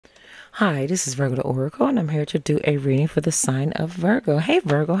Hi, this is Virgo the Oracle, and I'm here to do a reading for the sign of Virgo. Hey,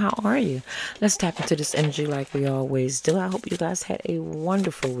 Virgo, how are you? Let's tap into this energy like we always do. I hope you guys had a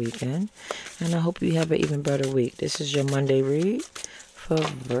wonderful weekend, and I hope you have an even better week. This is your Monday read for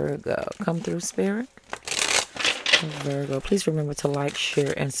Virgo. Come through, Spirit. For Virgo, please remember to like,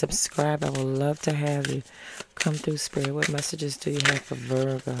 share, and subscribe. I would love to have you come through, Spirit. What messages do you have for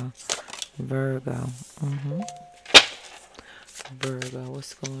Virgo? Virgo. Virgo,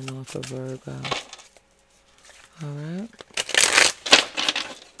 what's going on for Virgo? Alright.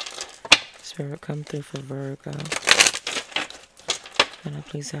 Spirit, come through for Virgo. Can I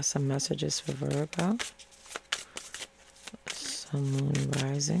please have some messages for Virgo? Sun, moon,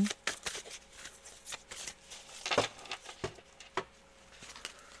 rising.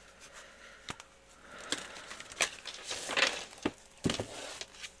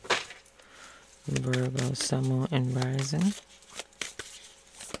 Virgo, sun, moon, and rising.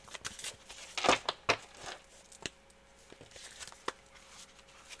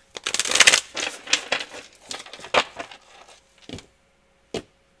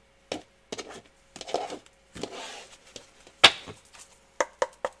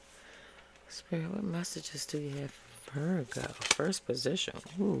 Spirit, what messages do you have for Virgo? First position.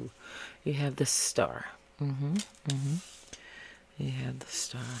 Ooh, you have the star. You have the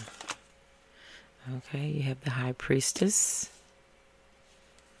star. Okay, you have the high priestess.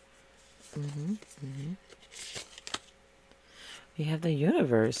 You have the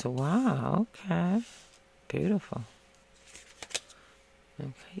universe. Wow, okay. Beautiful.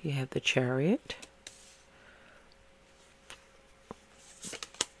 Okay, you have the chariot.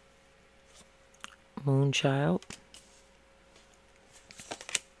 Moonchild.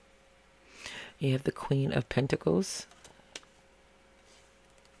 You have the Queen of Pentacles.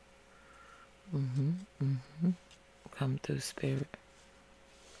 Come through, Spirit.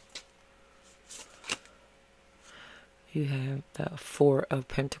 You have the Four of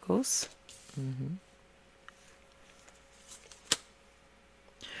Pentacles.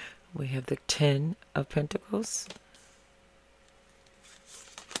 We have the Ten of Pentacles.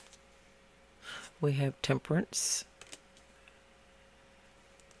 We have Temperance.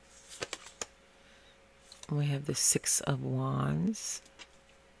 We have the Six of Wands.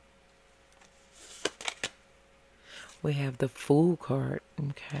 We have the Fool card,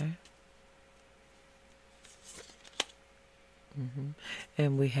 okay.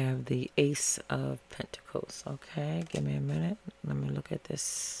 And we have the Ace of Pentacles, okay. Give me a minute. Let me look at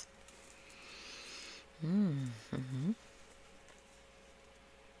this.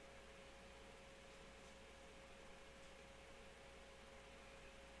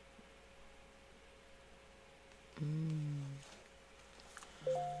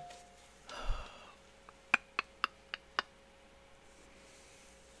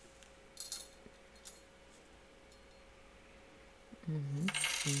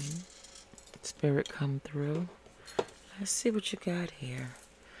 Spirit, come through. Let's see what you got here.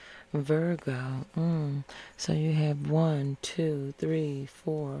 Virgo. So you have 1, 2, 3,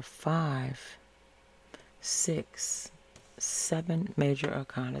 4, 5, 6, 7 major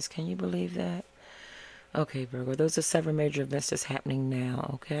arcanas. Can you believe that? Okay, Virgo, those are 7 major events that's happening now,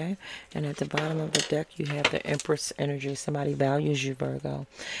 okay? And at the bottom of the deck, you have the Empress energy. Somebody values you, Virgo.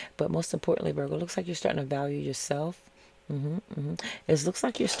 But most importantly, Virgo, it looks like you're starting to value yourself. It looks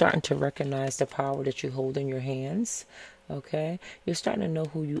like you're starting to recognize the power that you hold in your hands, okay? You're starting to know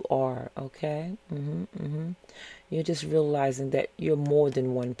who you are, okay? You're just realizing that you're more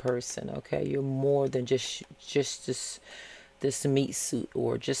than one person, okay? You're more than just this meat suit,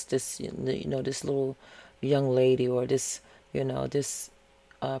 or just this, this little young lady, or this, this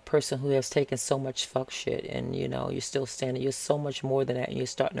person who has taken so much fuck shit, and you're still standing. You're so much more than that, and you're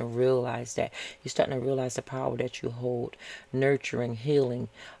starting to realize that. You're starting to realize the power that you hold, nurturing, healing,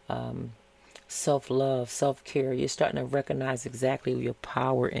 self-love, self-care. You're starting to recognize exactly your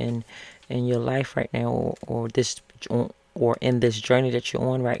power in your life right now, or in this journey that you're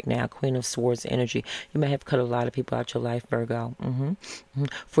on right now. Queen of Swords energy. You might have cut a lot of people out your life, Virgo.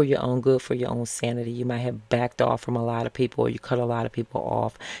 For your own good, for your own sanity. You might have backed off from a lot of people, or you cut a lot of people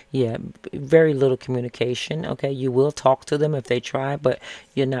off. Yeah, very little communication, okay? You will talk to them if they try, but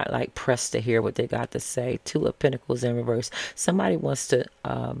you're not like pressed to hear what they got to say. Two of Pentacles in reverse. Somebody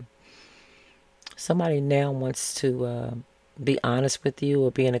now wants to be honest with you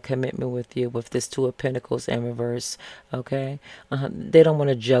or be in a commitment with you with this Two of Pentacles in reverse, okay? They don't want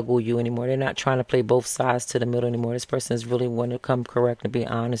to juggle you anymore. They're not trying to play both sides to the middle anymore. This person is really want to come correct and be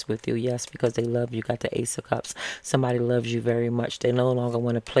honest with you. Yes, because they love you. Got the Ace of Cups. Somebody loves you very much. They no longer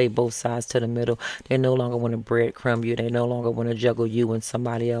want to play both sides to the middle. They no longer want to breadcrumb you. They no longer want to juggle you and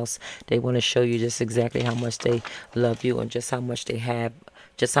somebody else. They want to show you just exactly how much they love you and just how much they have,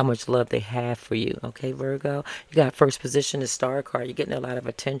 just how much love they have for you. Okay, Virgo? You got first position, the star card. You're getting a lot of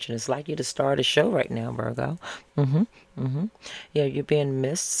attention. It's like you're the star of the show right now, Virgo. Yeah, you're being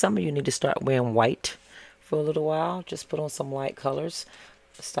missed. Some of you need to start wearing white for a little while. Just put on some light colors.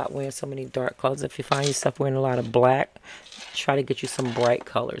 Stop wearing so many dark colors. If you find yourself wearing a lot of black, try to get you some bright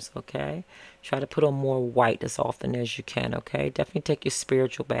colors, okay? Try to put on more white as often as you can, okay? Definitely take your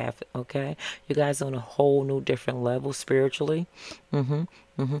spiritual bath, okay? You guys are on a whole new different level spiritually.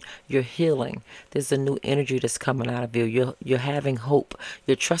 You're healing. There's a new energy that's coming out of you. You're having hope.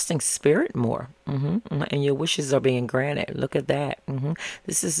 You're trusting spirit more. And your wishes are being granted. Look at that.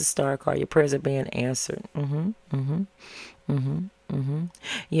 This is the star card. Your prayers are being answered.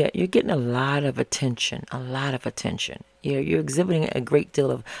 Yeah, you're getting a lot of attention. A lot of attention. Yeah, you're exhibiting a great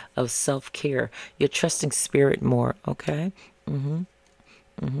deal of self-care. You're trusting spirit more, okay?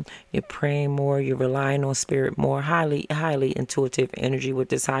 You're praying more. You're relying on spirit more. Highly intuitive energy with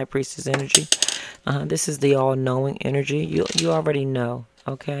this High Priestess energy. This is the all-knowing energy. You already know.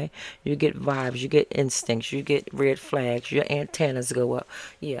 Okay, you get vibes, you get instincts, you get red flags, your antennas go up.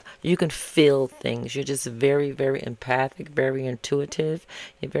 Yeah, you can feel things. You're just very, very empathic, very intuitive.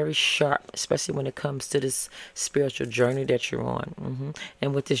 You're very sharp, especially when it comes to this spiritual journey that you're on.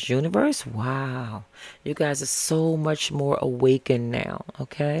 And with this universe, wow, you guys are so much more awakened now.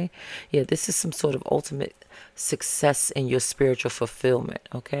 Okay, yeah, this is some sort of ultimate success in your spiritual fulfillment.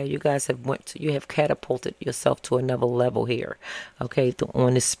 Okay, you guys have you have catapulted yourself to another level here. Okay,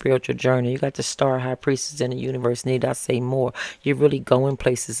 on this spiritual journey, you got the star High Priestess in the universe. Need I say more? You're really going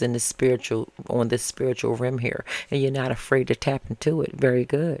places in the spiritual, on this spiritual rim here, and you're not afraid to tap into it. Very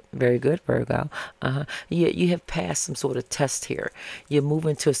good, Virgo. You have passed some sort of test here. You're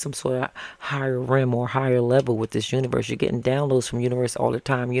moving to some sort of higher rim or higher level with this universe. You're getting downloads from universe all the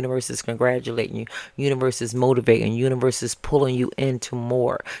time. Universe is congratulating you. Universe is motivating. Universe is pulling you into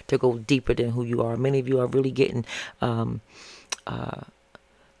more, to go deeper than who you are. Many of you are really getting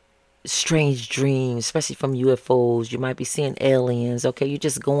strange dreams, especially from UFOs. You might be seeing aliens. Okay, you're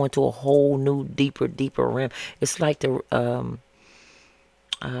just going to a whole new deeper rim. It's like the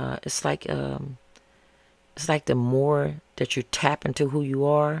it's like the more that you tap into who you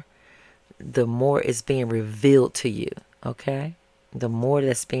are, the more it's being revealed to you. Okay, the more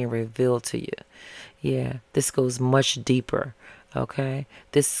that's being revealed to you. Yeah, this goes much deeper. Okay,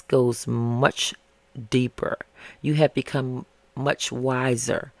 this goes much deeper. You have become much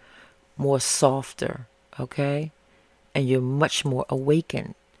wiser, more softer, okay? And you're much more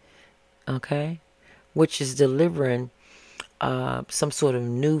awakened, okay? Which is delivering some sort of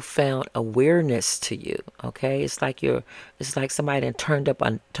newfound awareness to you, okay? It's like somebody done turned up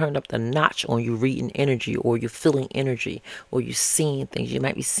the notch on you reading energy, or you're feeling energy, or you're seeing things. You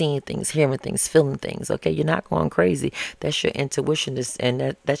might be seeing things, hearing things, feeling things, okay? You're not going crazy. That's your intuition,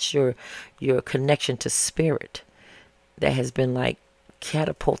 and that's your connection to spirit that has been like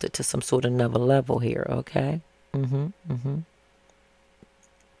catapulted to some sort of another level here, okay?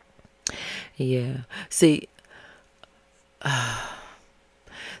 Yeah. See,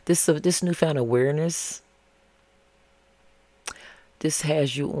 this newfound awareness, this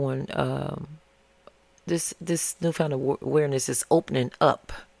has you on this newfound awareness is opening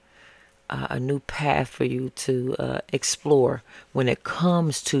up a new path for you to explore when it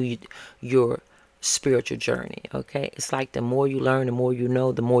comes to your spiritual journey. Okay, it's like the more you learn, the more you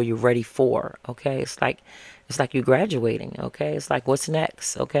know, the more you're ready for. Okay, it's like you're graduating. Okay, it's like, what's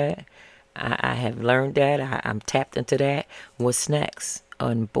next? Okay, I have learned that. I'm tapped into that. What's next?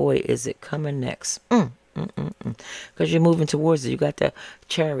 And boy, is it coming next. Because you're moving towards it. You got the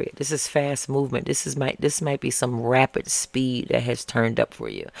Chariot. This is fast movement. This might be some rapid speed that has turned up for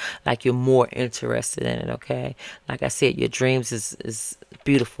you. Like you're more interested in it, okay? Like I said, your dreams is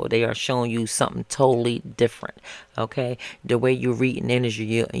beautiful. They are showing you something totally different, okay? The way you're reading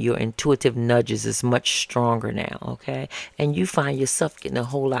energy, your intuitive nudges is much stronger now, okay? And you find yourself getting a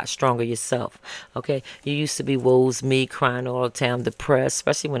whole lot stronger yourself, okay? You used to be woes me, crying all the time, depressed,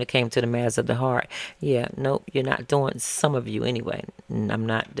 especially when it came to the matters of the heart. Yeah, nope, you're not doing, some of you anyway.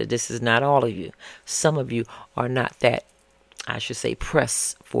 This is not all of you. Some of you are not that, I should say,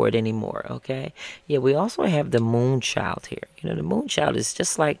 press for it anymore, okay? Yeah, we also have the moon child here. You know, the moon child is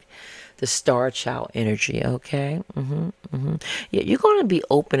just like the star child energy, okay? Yeah, you're going to be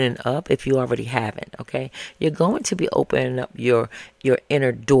opening up if you already haven't, okay? You're going to be opening up your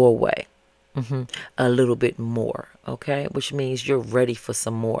inner doorway a little bit more, okay? Which means you're ready for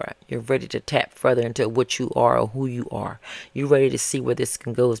some more. You're ready to tap further into what you are or who you are. You're ready to see where this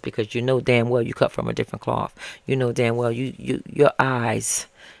can go, because you know damn well you cut from a different cloth. You know damn well your eyes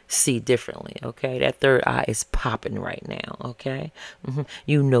see differently, okay? That third eye is popping right now, okay?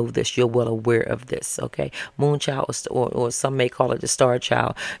 You know this. You're well aware of this, okay? Moon child, or some may call it the star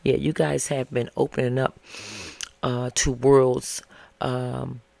child. Yeah, you guys have been opening up to worlds,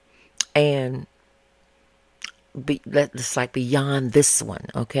 and it's like beyond this one,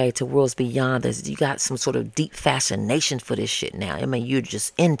 okay? To worlds beyond this. You got some sort of deep fascination for this shit now. I mean, you're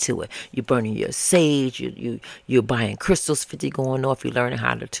just into it. You're burning your sage. You're buying crystals 50 going off. You're learning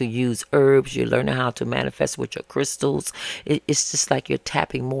how to use herbs. You're learning how to manifest with your crystals. It's just like you're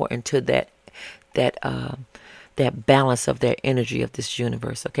tapping more into that balance of their energy of this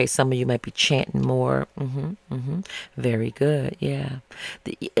universe. Okay, some of you might be chanting more. Very good. Yeah.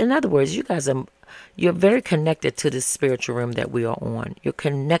 In other words, you guys you're very connected to this spiritual realm that we are on. You're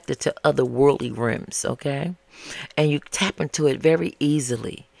connected to other worldly realms, okay? And you tap into it very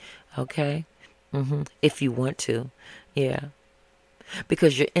easily, okay? If you want to, yeah.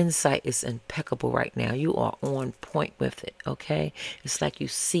 Because your insight is impeccable right now. You are on point with it, okay? It's like you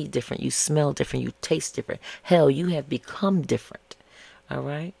see different, you smell different, you taste different. Hell, you have become different, all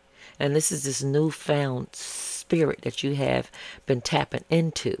right? And this is this newfound spirit that you have been tapping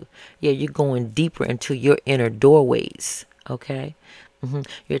into. Yeah, you're going deeper into your inner doorways, okay?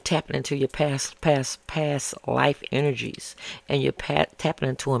 You're tapping into your past life energies, and you're tapping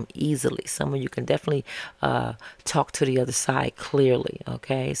into them easily. Some of you can definitely talk to the other side clearly,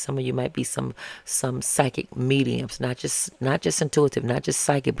 okay? Some of you might be some psychic mediums, not just intuitive, not just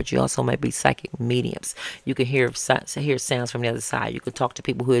psychic, but you also might be psychic mediums. You can hear sounds from the other side. You can talk to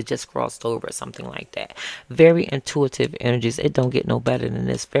people who have just crossed over or something like that. Very intuitive energies. It don't get no better than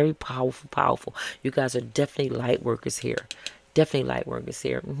this. Very powerful. You guys are definitely light workers here. Definitely light workers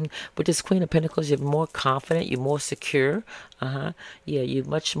here. With this Queen of Pentacles, you're more confident. You're more secure. Yeah, you're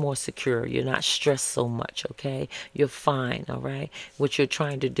much more secure. You're not stressed so much, okay? You're fine, all right? What you're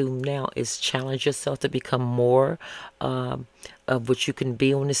trying to do now is challenge yourself to become more of what you can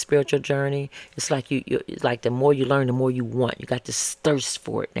be on this spiritual journey. It's like you like the more you learn, the more you want. You got this thirst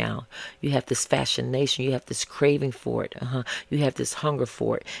for it now. You have this fascination. You have this craving for it. You have this hunger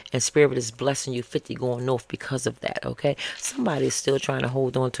for it. And Spirit is blessing you 50 going north because of that, okay? Somebody is still trying to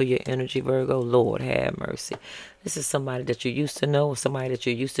hold on to your energy, Virgo. Lord have mercy. This is somebody that you used to know, or somebody that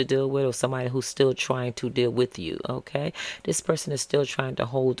you used to deal with, or somebody who's still trying to deal with you, okay? This person is still trying to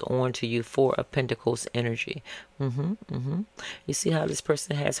hold on to you. Four of Pentacles energy. You see how this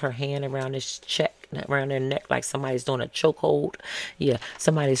person has her hand around this around their neck, like somebody's doing a chokehold? Yeah,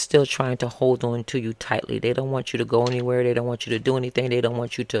 somebody's still trying to hold on to you tightly. They don't want you to go anywhere. They don't want you to do anything. They don't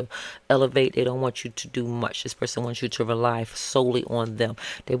want you to elevate. They don't want you to do much. This person wants you to rely solely on them.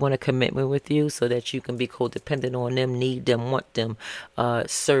 They want a commitment with you so that you can be codependent on them, need them, want them,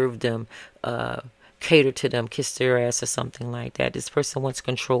 serve them, cater to them, kiss their ass or something like that. This person wants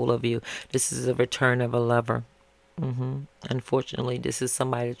control of you. This is a return of a lover. Unfortunately, this is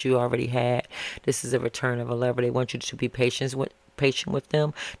somebody that you already had. This is a return of a lover. They want you to be patient with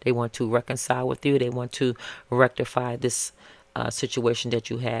them. They want to reconcile with you. They want to rectify this situation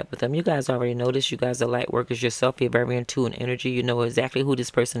that you had with them. You guys already know this. You guys are light workers yourself. You're very into an energy. You know exactly who this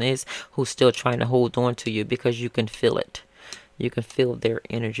person is who's still trying to hold on to you, because you can feel it. You can feel their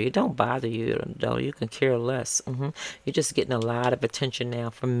energy. It don't bother you, though. You can care less. You're just getting a lot of attention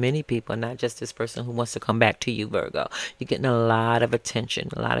now from many people, not just this person who wants to come back to you, Virgo. You're getting a lot of attention.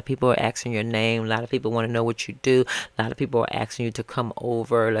 A lot of people are asking your name. A lot of people want to know what you do. A lot of people are asking you to come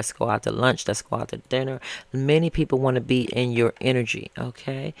over. Let's go out to lunch. Let's go out to dinner. Many people want to be in your energy,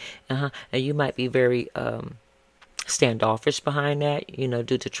 okay? And you might be very standoffish behind that,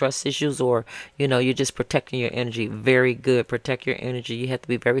 due to trust issues, or you're just protecting your energy. Very good. Protect your energy. You have to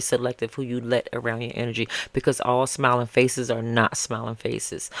be very selective who you let around your energy, because all smiling faces are not smiling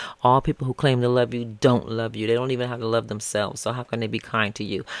faces. All people who claim to love you don't love you. They don't even have to love themselves. So how can they be kind to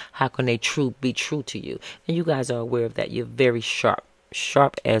you? How can they be true to you? And you guys are aware of that. You're very sharp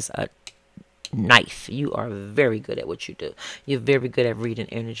as a knife. You are very good at what you do. You're very good at reading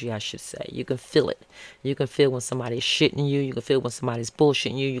energy, I should say. You can feel it. You can feel when somebody's shitting you. You can feel when somebody's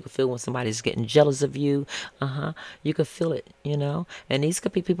bullshitting you. You can feel when somebody's getting jealous of you. You can feel it, And these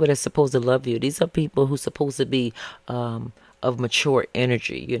could be people that's supposed to love you. These are people who's supposed to be of mature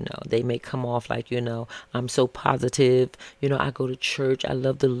energy. You know, they may come off like, you know, I'm so positive. You know, I go to church. I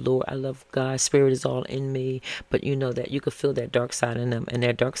love the Lord. I love God. Spirit is all in me. But you know that you can feel that dark side in them, and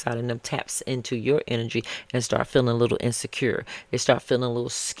that dark side in them taps into your energy and start feeling a little insecure. They start feeling a little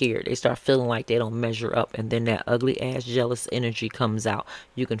scared. They start feeling like they don't measure up, and then that ugly ass jealous energy comes out.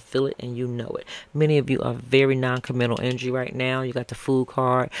 You can feel it and you know it. Many of you are very non-committal energy right now. You got the Fool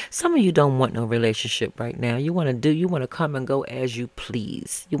card. Some of you don't want no relationship right now. You want to come and go as you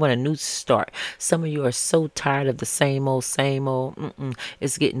please. You want a new start. Some of you are so tired of the same old, same old.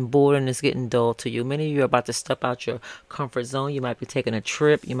 It's getting bored and it's getting dull to you. Many of you are about to step out your comfort zone. You might be taking a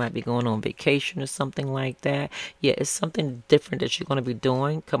trip. You might be going on vacation or something like that. Yeah, it's something different that you're going to be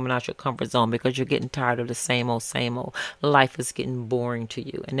doing, coming out your comfort zone, because you're getting tired of the same old, same old. Life is getting boring to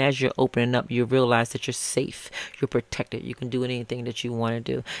you. And as you're opening up, you realize that you're safe. You're protected. You can do anything that you want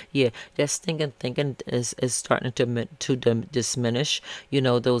to do. Yeah, that thinking is starting to diminish. You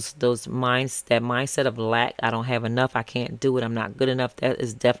know, that mindset of lack. I don't have enough. I can't do it. I'm not good enough. That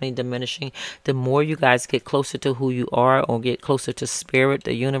is definitely diminishing. The more you guys get closer to who you are, or get closer to spirit,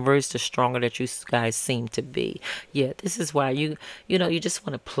 the universe, the stronger that you guys seem to be. Yeah, this is why you just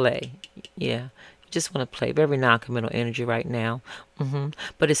want to play. Yeah. Just want to play. Very non-committal energy right now.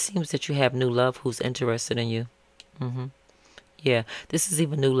 But it seems that you have new love who's interested in you. Yeah, this is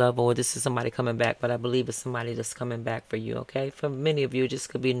even new love, or this is somebody coming back, but I believe it's somebody that's coming back for you, okay? For many of you, this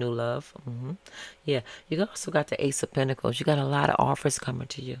could be new love. Yeah, you also got the Ace of Pentacles. You got a lot of offers coming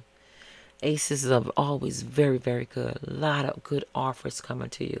to you. Aces are always very, very good. A lot of good offers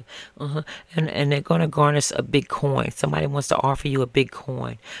coming to you. And they're going to garnish a big coin. Somebody wants to offer you a big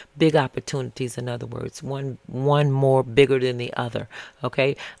coin. Big opportunities, in other words. One more bigger than the other.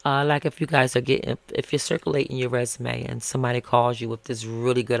 Okay? Like if you guys are if you're circulating your resume and somebody calls you with this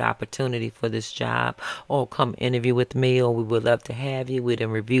really good opportunity for this job, or come interview with me, or we would love to have you. We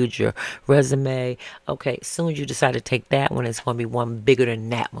done reviewed your resume. Okay, as soon as you decide to take that one, it's going to be one bigger than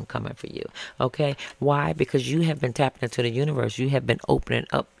that one coming for you. Okay, why? Because you have been tapping into the universe. You have been opening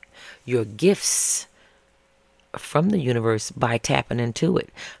up your gifts from the universe by tapping into it.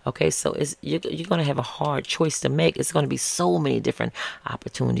 Okay, so you're going to have a hard choice to make. It's going to be so many different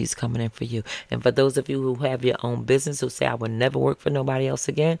opportunities coming in for you. And for those of you who have your own business, who say, I will never work for nobody else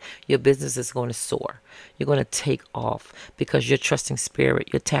again, your business is going to soar. You're going to take off because you're trusting spirit.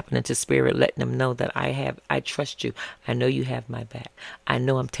 You're tapping into spirit, letting them know that I trust you. I know you have my back. I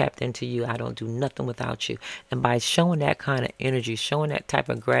know I'm tapped into you. I don't do nothing without you. And by showing that kind of energy, showing that type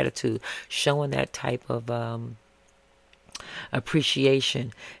of gratitude, showing that type of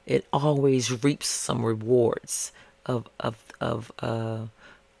appreciation, it always reaps some rewards of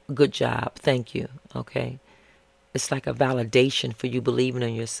good job, thank you. Okay, it's like a validation for you believing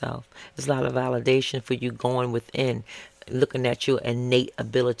in yourself. It's a lot of validation for you going within, looking at your innate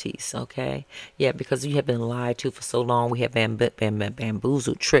abilities. Okay, yeah, because you have been lied to for so long. We have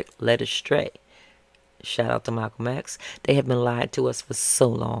bamboozled, tricked, led astray. Shout out to Malcolm X. They have been lied to us for so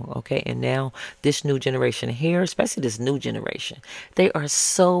long, okay? And now this new generation here, especially this new generation, they are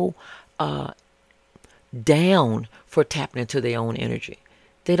so down for tapping into their own energy.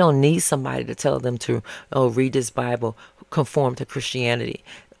 They don't need somebody to tell them to, read this Bible, conform to Christianity,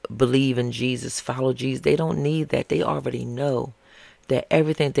 believe in Jesus, follow Jesus. They don't need that. They already know that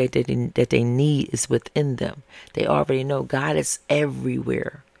everything that they need is within them. They already know God is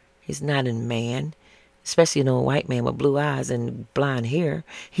everywhere. He's not in man. Especially, a white man with blue eyes and blonde hair.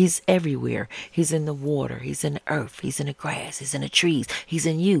 He's everywhere. He's in the water. He's in the earth. He's in the grass. He's in the trees. He's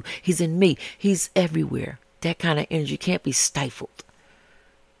in you. He's in me. He's everywhere. That kind of energy can't be stifled.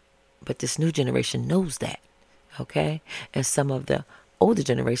 But this new generation knows that. Okay? And some of the older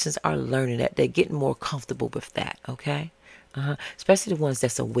generations are learning that. They're getting more comfortable with that. Okay? Especially the ones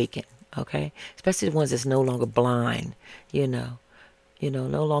that's awakened. Okay? Especially the ones that's no longer blind.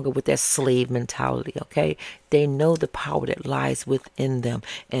 No longer with that slave mentality, okay? They know the power that lies within them.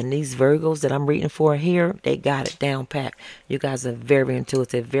 And these Virgos that I'm reading for here, they got it down pat. You guys are very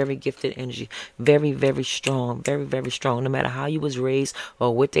intuitive, very gifted energy, very, very strong, very, very strong. No matter how you was raised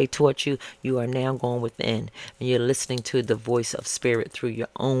or what they taught you, you are now going within. And you're listening to the voice of spirit through your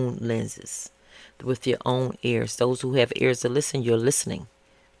own lenses, with your own ears. Those who have ears to listen, you're listening.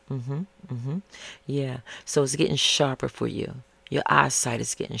 Yeah, so it's getting sharper for you. Your eyesight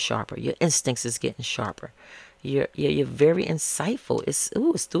is getting sharper. Your instincts is getting sharper. You're very insightful. It's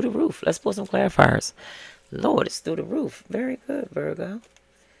through the roof. Let's put some clarifiers. Lord, it's through the roof. Very good, Virgo.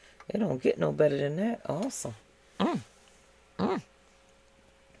 It don't get no better than that. Awesome.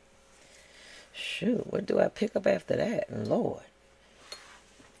 Shoot, what do I pick up after that? Lord.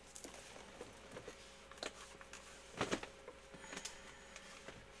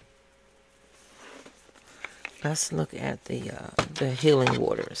 Let's look at the healing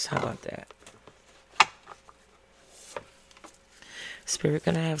waters. How about that? Spirit,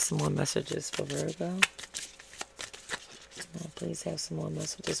 gonna have some more messages for Virgo? Please have some more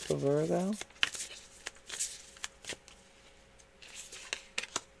messages for Virgo.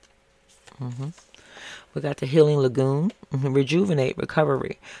 We got the healing lagoon. Rejuvenate,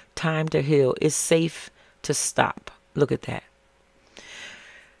 recovery, time to heal. It's safe to stop. Look at that.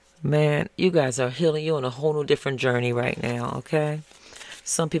 Man, you guys are healing. You're on a whole new different journey right now, okay?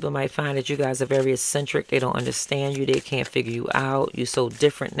 Some people might find that you guys are very eccentric. They don't understand you. They can't figure you out. You're so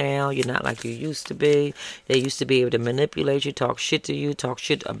different now. You're not like you used to be. They used to be able to manipulate you, talk shit to you, talk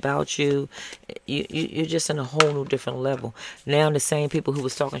shit about you. You're just in a whole new different level. Now the same people who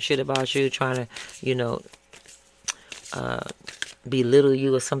was talking shit about you, trying to, you know, belittle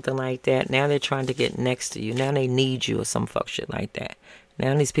you or something like that. Now they're trying to get next to you. Now they need you or some fuck shit like that.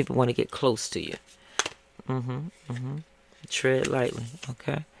 Now these people want to get close to you. Tread lightly,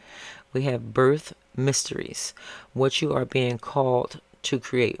 okay? We have birth mysteries. What you are being called to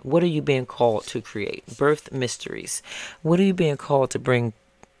create. What are you being called to create? Birth mysteries. What are you being called to bring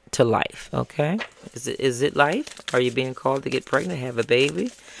to life, okay? Is it life? Are you being called to get pregnant, have a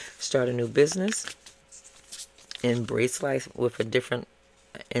baby, start a new business, embrace life with a different,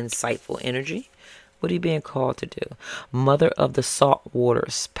 insightful energy? What are you being called to do? Mother of the salt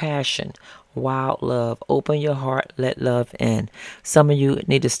waters, passion, wild love. Open your heart, let love in. Some of you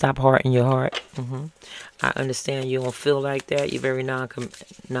need to stop hardening your heart. I understand you don't feel like that. You're very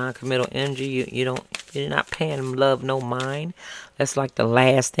non-committal energy. You're not paying love no mind. That's like the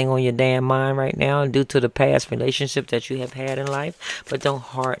last thing on your damn mind right now due to the past relationship that you have had in life. But don't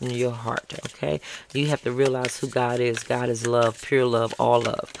harden your heart, okay? You have to realize who God is. God is love, pure love, all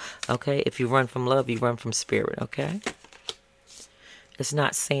love, okay? If you run from love, you run from spirit, okay? It's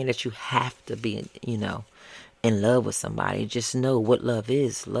not saying that you have to be, you know, in love with somebody. Just know what love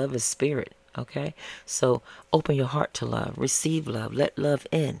is. Love is spirit. Okay, so open your heart to love, receive love, let love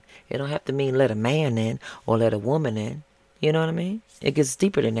in. It don't have to mean let a man in or let a woman in. You know what I mean? It gets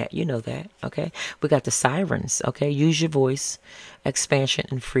deeper than that. You know that. Okay, we got the sirens. Okay, use your voice, expansion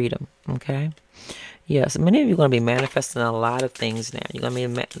and freedom. Okay, yes, many of you are going to be manifesting a lot of things now. You're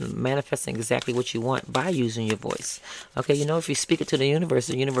going to be manifesting exactly what you want by using your voice. Okay, you know, if you speak it to the universe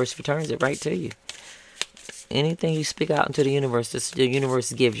returns it right to you. Anything you speak out into the universe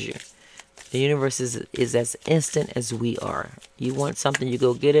gives you. The universe is as instant as we are. You want something, you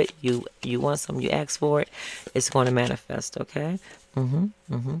go get it. You want something, you ask for it. It's going to manifest, okay?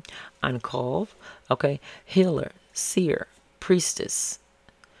 Uncalled, okay? Healer, seer, priestess,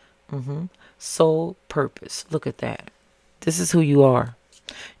 soul, purpose. Look at that. This is who you are.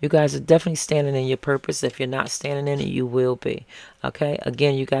 You guys are definitely standing in your purpose. If you're not standing in it, you will be. Okay?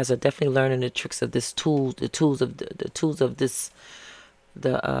 Again, you guys are definitely learning the tricks of this tool, the tools of this,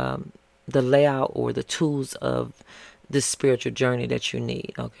 the layout or the tools of this spiritual journey that you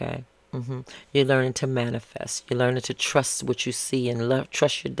need, okay? You're learning to manifest. You're learning to trust what you see and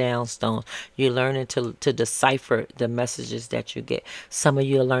trust your downstones. You're learning to decipher the messages that you get. Some of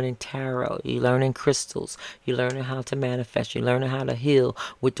you are learning tarot. You're learning crystals. You're learning how to manifest. You're learning how to heal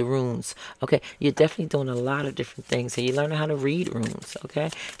with the runes. Okay, you're definitely doing a lot of different things. And you're learning how to read runes. Okay,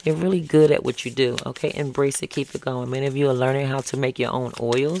 you're really good at what you do. Okay, embrace it. Keep it going. Many of you are learning how to make your own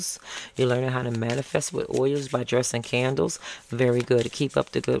oils. You're learning how to manifest with oils by dressing candles. Very good. Keep up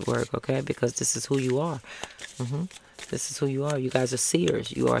the good work. Okay, because this is who you are. This is who you are. You guys are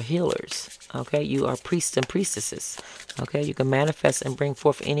seers. You are healers. Okay, you are priests and priestesses. Okay, you can manifest and bring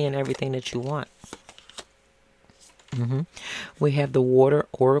forth any and everything that you want. We have the water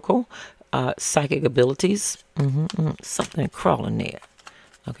oracle, psychic abilities. Something crawling there.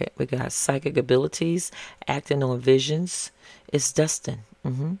 Okay, we got psychic abilities, acting on visions. It's destined.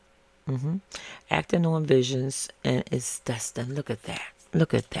 Acting on visions, and it's destined. Look at that.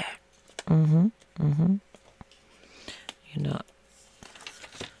 Look at that. You know,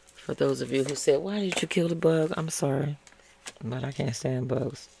 for those of you who said, why did you kill the bug? I'm sorry, but I can't stand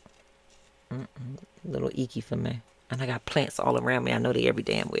bugs. A little icky for me. And I got plants all around me. I know they every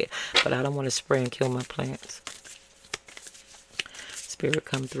damn where, but I don't want to spray and kill my plants. Spirit,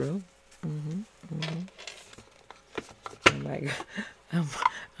 come through. I'm like,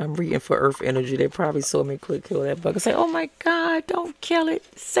 I'm reading for earth energy. They probably saw me quick kill that bug and say, oh my God, don't kill it.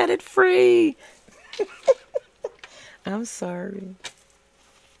 Set it free. I'm sorry.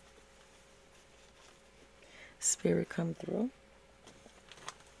 Spirit, come through.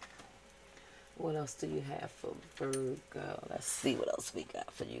 What else do you have for Virgo? Let's see what else we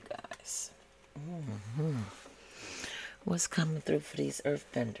got for you guys. What's coming through for these earth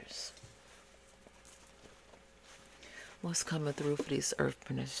benders? What's coming through for these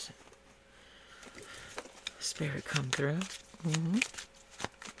earthbenders? Spirit come through.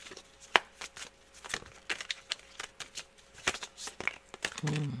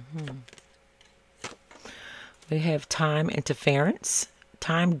 We have time interference.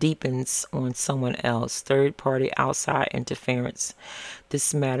 Time deepens on someone else. Third party outside interference.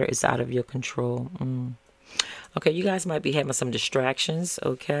 This matter is out of your control. Okay, you guys might be having some distractions,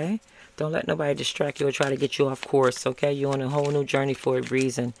 okay? Don't let nobody distract you or try to get you off course, okay? You're on a whole new journey for a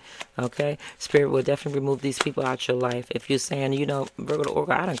reason, okay? Spirit will definitely remove these people out your life. If you're saying, you know, Virgo the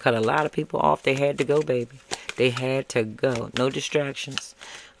Oracle, I done cut a lot of people off. They had to go, baby. They had to go. No distractions.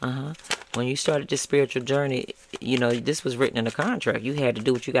 When you started this spiritual journey, you know, this was written in a contract. You had to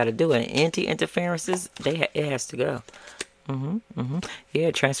do what you got to do. And anti-interferences, it has to go.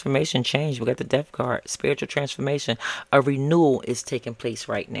 Yeah, transformation, change. We got the death card. Spiritual transformation. A renewal is taking place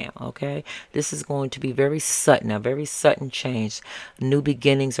right now, okay? This is going to be very sudden, a very sudden change. New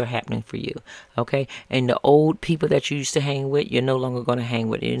beginnings are happening for you, okay? And the old people that you used to hang with, you're no longer going to hang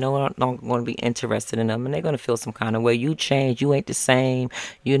with. You're no longer going to be interested in them. And they're going to feel some kind of way. You change. You ain't the same,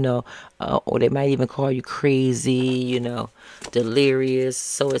 you know. Or they might even call you crazy, you know, delirious,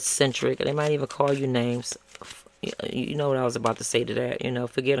 so eccentric. They might even call you names. You know what I was about to say to that. You know,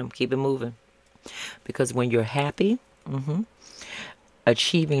 forget them. Keep it moving. Because when you're happy,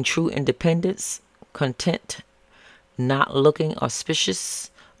 achieving true independence, content, not looking auspicious,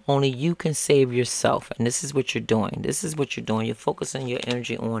 only you can save yourself. And this is what you're doing. This is what you're doing. You're focusing your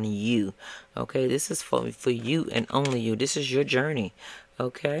energy on you. Okay? This is for you and only you. This is your journey.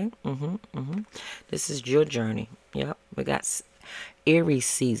 Okay? This is your journey. Yep. We got Aries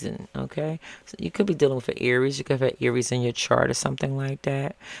season, okay? So you could be dealing with Aries. You could have Aries in your chart or something like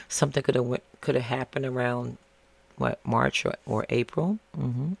that. Something could have happened around what, March or April.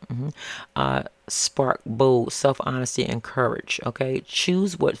 Spark, bold, self-honesty, and courage. Okay,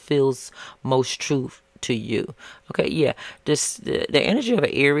 choose what feels most true to you. Okay, yeah, the energy of an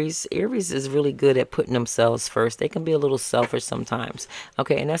Aries is really good at putting themselves first. They can be a little selfish sometimes,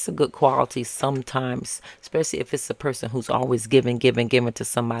 okay, and that's a good quality sometimes, especially if it's a person who's always giving to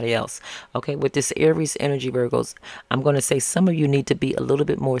somebody else. Okay, with this Aries energy, Virgos, I'm going to say some of you need to be a little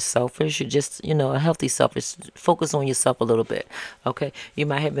bit more selfish. You just, you know, a healthy selfish. Focus on yourself a little bit. Okay, you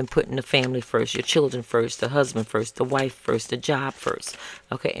might have been putting the family first, your children first, the husband first, the wife first, the job first,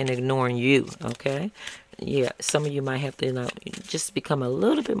 okay, and ignoring you. Okay, yeah, some of you might have to, you know, just become a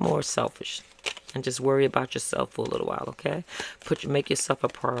little bit more selfish and just worry about yourself for a little while. Okay, make yourself a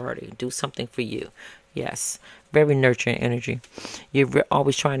priority. Do something for you. Yes, very nurturing energy. You're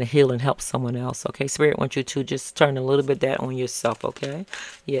always trying to heal and help someone else. Okay, Spirit wants you to just turn a little bit of that on yourself. Okay,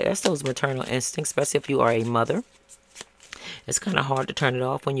 yeah, that's those maternal instincts, especially if you are a mother. It's kind of hard to turn it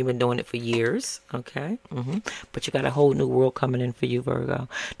off when you've been doing it for years, okay? But you got a whole new world coming in for you, Virgo.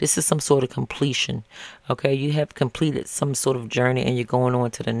 This is some sort of completion, okay? You have completed some sort of journey and you're going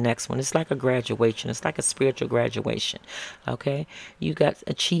on to the next one. It's like a graduation. It's like a spiritual graduation, okay? You got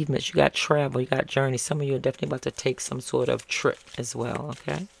achievements. You got travel. You got journey. Some of you are definitely about to take some sort of trip as well,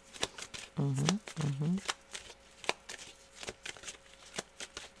 okay?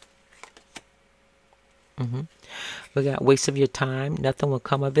 We got waste of your time. Nothing will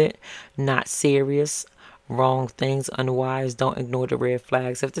come of it. Not serious. Wrong things. Unwise. Don't ignore the red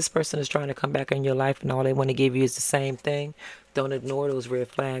flags. If this person is trying to come back in your life and all they want to give you is the same thing, don't ignore those red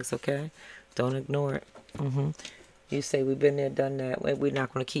flags, okay? Don't ignore it. You say, we've been there, done that. We're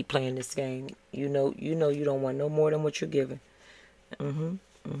not going to keep playing this game. You know you don't want no more than what you're giving. You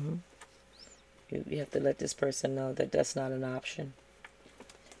have to let this person know that that's not an option.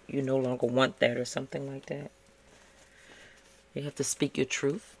 You no longer want that or something like that. You have to speak your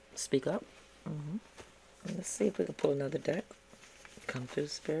truth. Speak up. Let's see if we can pull another deck. Come through,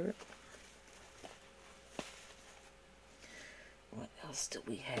 Spirit. What else do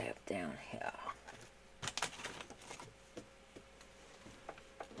we have down here?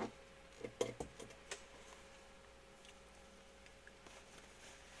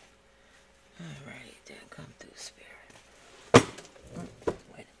 Alrighty, then come through, Spirit. Wait a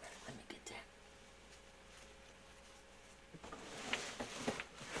minute, let me get that.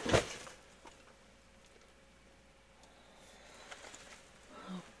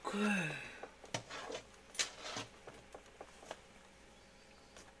 Okay.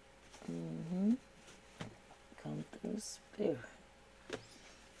 Come through, Spirit.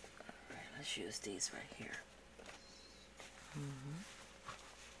 Alright, let's use these right here.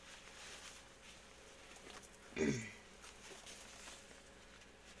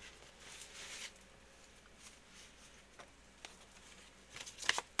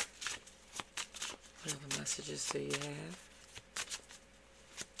 What other messages do you have?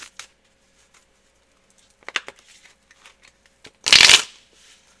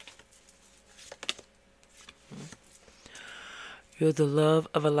 You're the love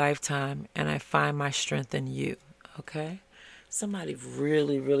of a lifetime, and I find my strength in you. Okay? Somebody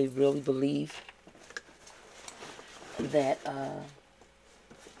really, really, really believe that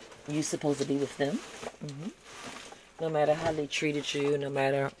you're supposed to be with them. No matter how they treated you, no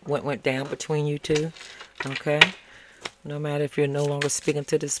matter what went down between you two. Okay? No matter if you're no longer speaking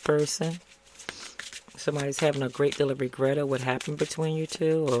to this person. Somebody's having a great deal of regret of what happened between you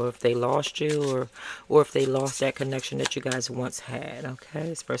two, or if they lost you, or if they lost that connection that you guys once had. Okay,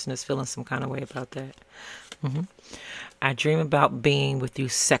 this person is feeling some kind of way about that. I dream about being with you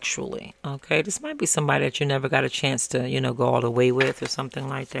sexually. Okay, this might be somebody that you never got a chance to, you know, go all the way with or something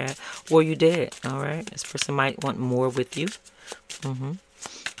like that, or you did. All right, this person might want more with you.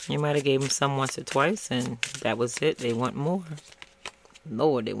 You might have gave them some once or twice, and that was it. They want more.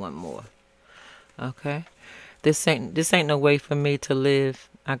 Lord, they want more. Okay, this ain't no way for me to live.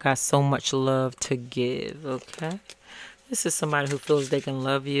 I got so much love to give. Okay, this is somebody who feels they can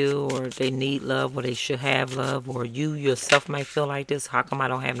love you, or they need love, or they should have love, or you yourself might feel like this. How come I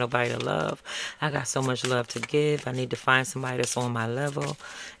don't have nobody to love? I got so much love to give. I need to find somebody that's on my level,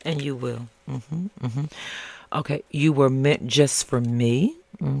 and you will. Okay, you were meant just for me.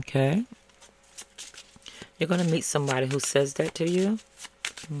 Okay, you're gonna meet somebody who says that to you.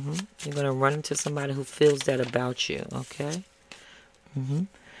 You're going to run into somebody who feels that about you, okay?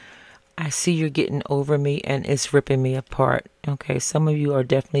 I see you're getting over me and it's ripping me apart, okay? Some of you are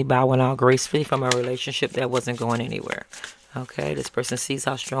definitely bowing out gracefully from a relationship that wasn't going anywhere, okay? This person sees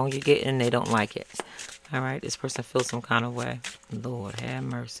how strong you're getting and they don't like it, all right? This person feels some kind of way. Lord, have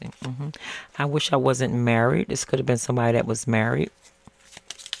mercy. I wish I wasn't married. This could have been somebody that was married.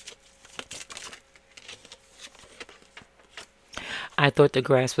 I thought the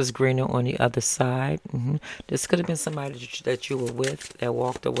grass was greener on the other side. This could have been somebody that you were with that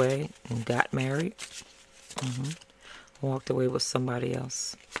walked away and got married. Walked away with somebody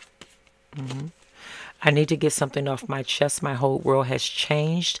else. I need to get something off my chest. My whole world has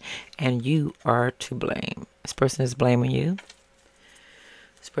changed and you are to blame. This person is blaming you.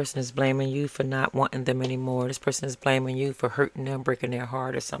 This person is blaming you for not wanting them anymore. This person is blaming you for hurting them, breaking their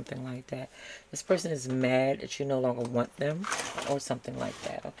heart or something like that. This person is mad that you no longer want them or something like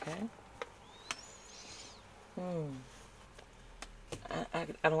that, okay?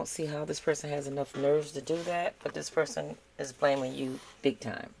 I don't see how this person has enough nerves to do that, but this person is blaming you big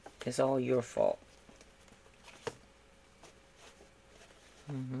time. It's all your fault.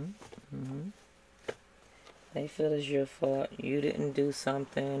 They feel it's your fault. You didn't do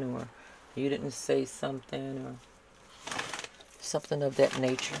something, or you didn't say something, or something of that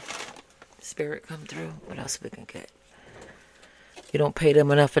nature. Spirit, come through. What else we can get? You don't pay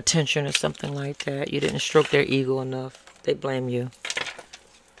them enough attention or something like that. You didn't stroke their ego enough. They blame you.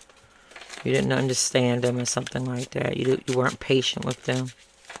 You didn't understand them or something like that. You weren't patient with them.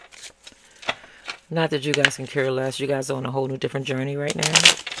 Not that you guys can care less. You guys are on a whole new different journey right now.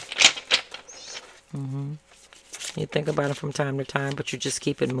 You think about it from time to time, but you just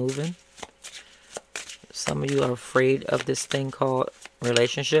keep it moving. Some of you are afraid of this thing called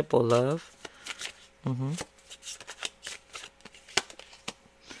relationship or love.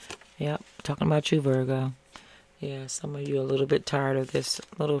 Yep, talking about you, Virgo. Yeah, some of you are a little bit tired of this, a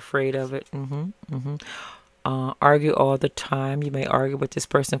little afraid of it. Argue all the time. You may argue with this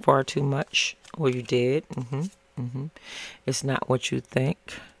person far too much, or you did. It's not what you think.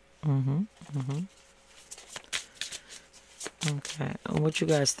 Okay, and what you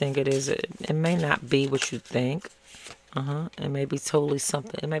guys think it is, it may not be what you think. It may be totally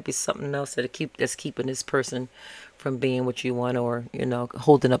something. It might be something else that's keeping this person from being what you want, or, you know,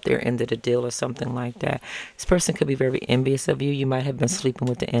 holding up their end of the deal or something like that. This person could be very envious of you. You might have been sleeping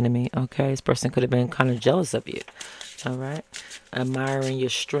with the enemy, okay? This person could have been kind of jealous of you, all right? Admiring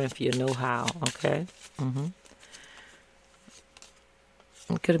your strength, your know-how, okay?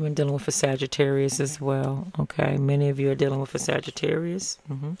 It could have been dealing with a Sagittarius as well, okay? Many of you are dealing with a Sagittarius.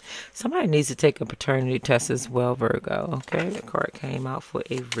 Somebody needs to take a paternity test as well, Virgo, okay? The card came out for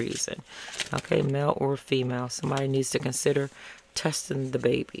a reason, okay? Male or female, somebody needs to consider testing the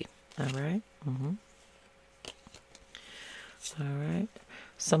baby, all right? All right.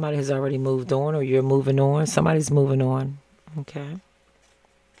 Somebody has already moved on, or you're moving on. Somebody's moving on, okay?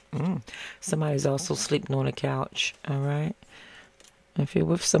 Somebody's also sleeping on a couch, all right? If you're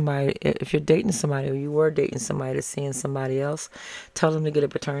with somebody, if you're dating somebody, or you were dating somebody that's seeing somebody else, tell them to get a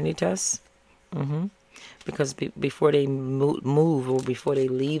paternity test. Because before they move or before they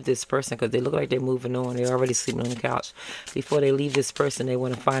leave this person, because they look like they're moving on, they're already sleeping on the couch. Before they leave this person, they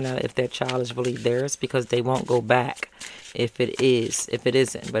want to find out if that child is really theirs, because they won't go back if it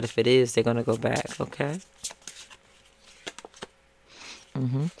isn't. But if it is, they're going to go back, okay?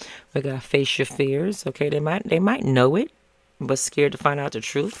 We got face your fears, okay? They might know it, but scared to find out the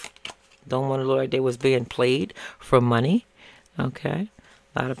truth. Don't want to look like they was being played for money, okay?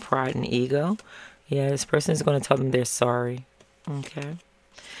 A lot of pride and ego. Yeah, this person is going to tell them they're sorry, okay?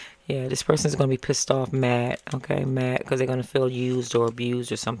 Yeah, this person is going to be pissed off, mad, okay? Mad because they're going to feel used or abused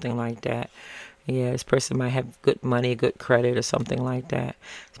or something like that. Yeah, this person might have good money, good credit or something like that.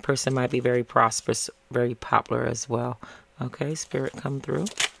 This person might be very prosperous, very popular as well. Okay, Spirit, come through.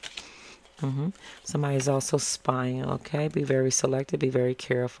 Somebody is also spying, okay? Be very selective, be very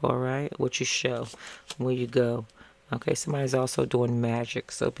careful, all right? What you show, where you go. Okay, somebody's also doing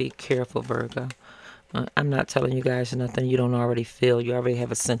magic, so be careful, Virgo. I'm not telling you guys nothing you don't already feel. You already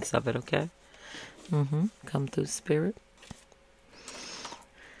have a sense of it, okay? Come through, Spirit.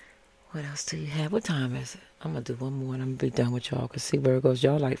 What else do you have? What time is it? I'm going to do one more and I'm going to be done with y'all. Because see, Virgos,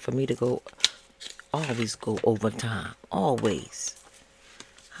 y'all like for me to always go overtime. Always.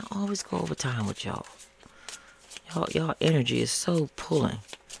 I always go overtime with y'all. Y'all energy is so pulling.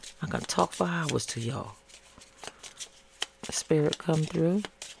 I can talk for hours to y'all. Spirit, come through.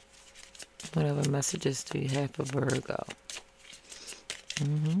 Whatever messages do you have for Virgo?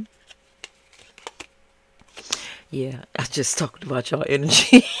 Yeah, I just talked about y'all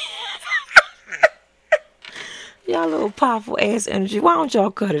energy. Y'all little powerful ass energy. Why don't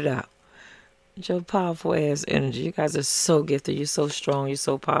y'all cut it out? Your powerful ass energy. You guys are so gifted. You're so strong. You're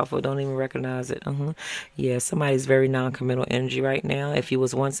so powerful. Don't even recognize it. Yeah, somebody's very non-committal energy right now. If you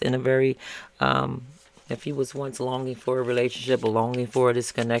was once in a very... if you was once longing for a relationship or longing for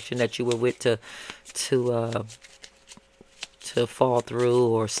this connection that you were with to fall through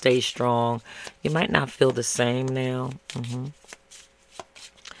or stay strong, you might not feel the same now.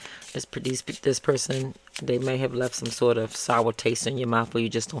 This person, they may have left some sort of sour taste in your mouth where you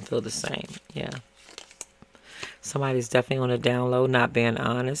just don't feel the same. Yeah. Somebody's definitely on the down low, not being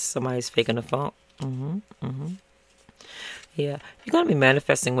honest. Somebody's faking the funk. Yeah, you're going to be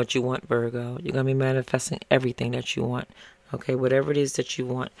manifesting what you want, Virgo. You're going to be manifesting everything that you want. Okay, whatever it is that you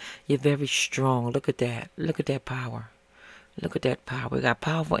want. You're very strong. Look at that. Look at that power. Look at that power. We got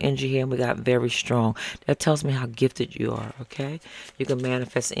powerful energy here and we got very strong. That tells me how gifted you are, okay? You can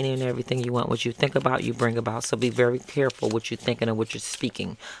manifest any and everything you want. What you think about, you bring about. So be very careful what you're thinking and what you're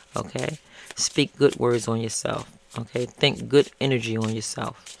speaking, okay? Speak good words on yourself, okay? Think good energy on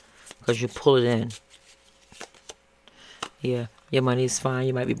yourself because you pull it in. Yeah, your money is fine.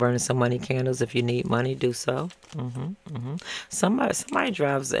 You might be burning some money candles. If you need money, do so. Somebody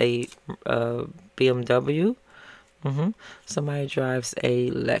drives a BMW. Somebody drives a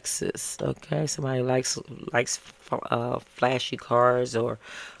Lexus. Okay, somebody likes flashy cars or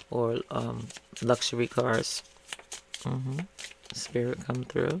luxury cars. Spirit, come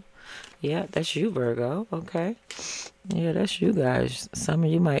through. Yeah, that's you, Virgo. Okay. Yeah, that's you guys. Some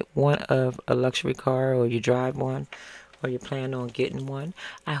of you might want a luxury car, or you drive one, or you plan on getting one.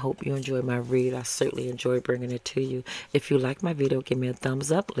 I hope you enjoyed my read. I certainly enjoyed bringing it to you. If you like my video, give me a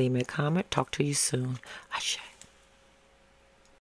thumbs up, leave me a comment. Talk to you soon. Ashe.